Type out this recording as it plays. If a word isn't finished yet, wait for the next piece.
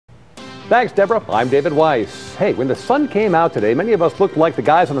Thanks, Deborah. I'm David Weiss. Hey, when the sun came out today, many of us looked like the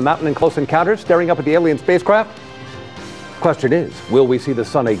guys on the mountain in Close Encounters staring up at the alien spacecraft. Question is, will we see the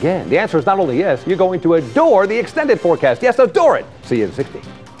sun again? The answer is not only yes, you're going to adore the extended forecast. Yes, adore it. See you in 60.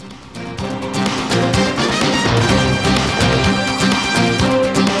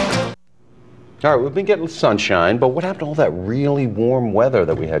 All right, we've been getting sunshine, but what happened to all that really warm weather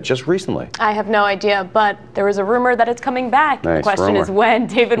that we had just recently? I have no idea, but there was a rumor that it's coming back. Nice the question rumor. is when.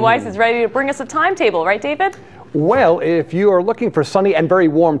 David Weiss is ready to bring us a timetable, right, David? Well, if you are looking for sunny and very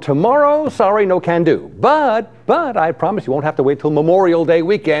warm tomorrow, sorry, no can do. But I promise you won't have to wait till Memorial Day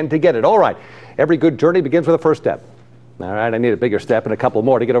weekend to get it. All right, every good journey begins with a first step. All right, I need a bigger step and a couple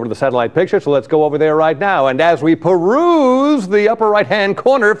more to get over to the satellite picture, so let's go over there right now. And as we peruse the upper right-hand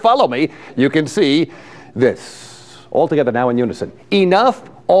corner, follow me, you can see this. All together now in unison. Enough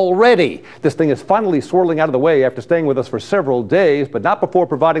already. This thing is finally swirling out of the way after staying with us for several days, but not before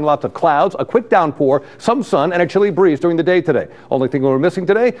providing lots of clouds, a quick downpour, some sun, and a chilly breeze during the day today. Only thing we're missing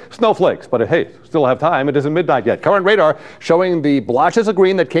today, snowflakes. But hey, still have time. It isn't midnight yet. Current radar showing the blotches of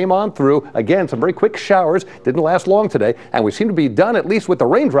green that came on through. Again, some very quick showers. Didn't last long today, and we seem to be done at least with the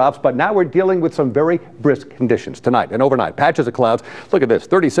raindrops, but now we're dealing with some very brisk conditions tonight and overnight. Patches of clouds. Look at this,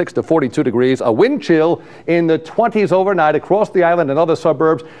 36 to 42 degrees. A wind chill in the 20s overnight across the island and other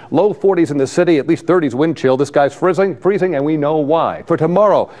suburbs. Low 40s in the city, at least 30s wind chill. This guy's freezing, and we know why. For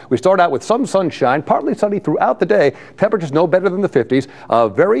tomorrow, we start out with some sunshine, partly sunny throughout the day. Temperatures no better than the 50s. A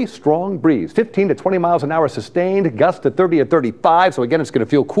very strong breeze, 15 to 20 miles an hour sustained, gusts to 30 or 35. So again, it's going to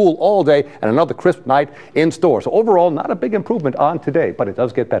feel cool all day and another crisp night in store. So overall, not a big improvement on today, but it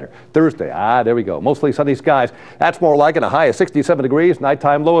does get better. Thursday, there we go. Mostly sunny skies. That's more like it. A high of 67 degrees,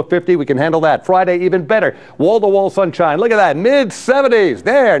 nighttime low of 50. We can handle that. Friday, even better. Wall-to-wall sunshine. Look at that, mid-70s.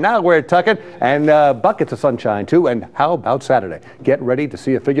 There, now we're tucking, and buckets of sunshine too. And how about Saturday? Get ready to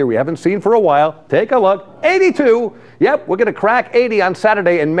see a figure we haven't seen for a while. Take a look. 82. Yep, we're going to crack 80 on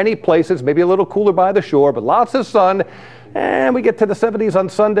Saturday in many places. Maybe a little cooler by the shore, but lots of sun. And we get to the 70s on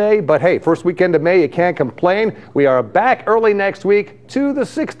Sunday. But hey, first weekend of May, you can't complain. We are back early next week to the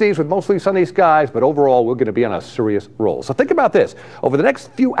 60s with mostly sunny skies. But overall, we're going to be on a serious roll. So think about this. Over the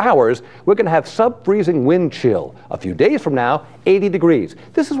next few hours, we're going to have sub-freezing wind chill. A few days from now, 80 degrees.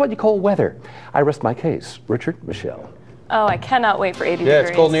 This is what you call weather. I rest my case. Richard, Michelle. Oh, I cannot wait for 80 degrees. Yeah,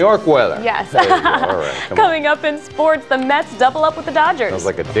 it's called New York weather. Yes. There you go. All right, Coming up in sports, the Mets double up with the Dodgers. Sounds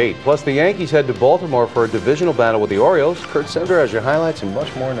like a date. Plus, the Yankees head to Baltimore for a divisional battle with the Orioles. Kurt Sender has your highlights and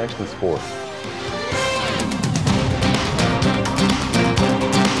much more next in sports.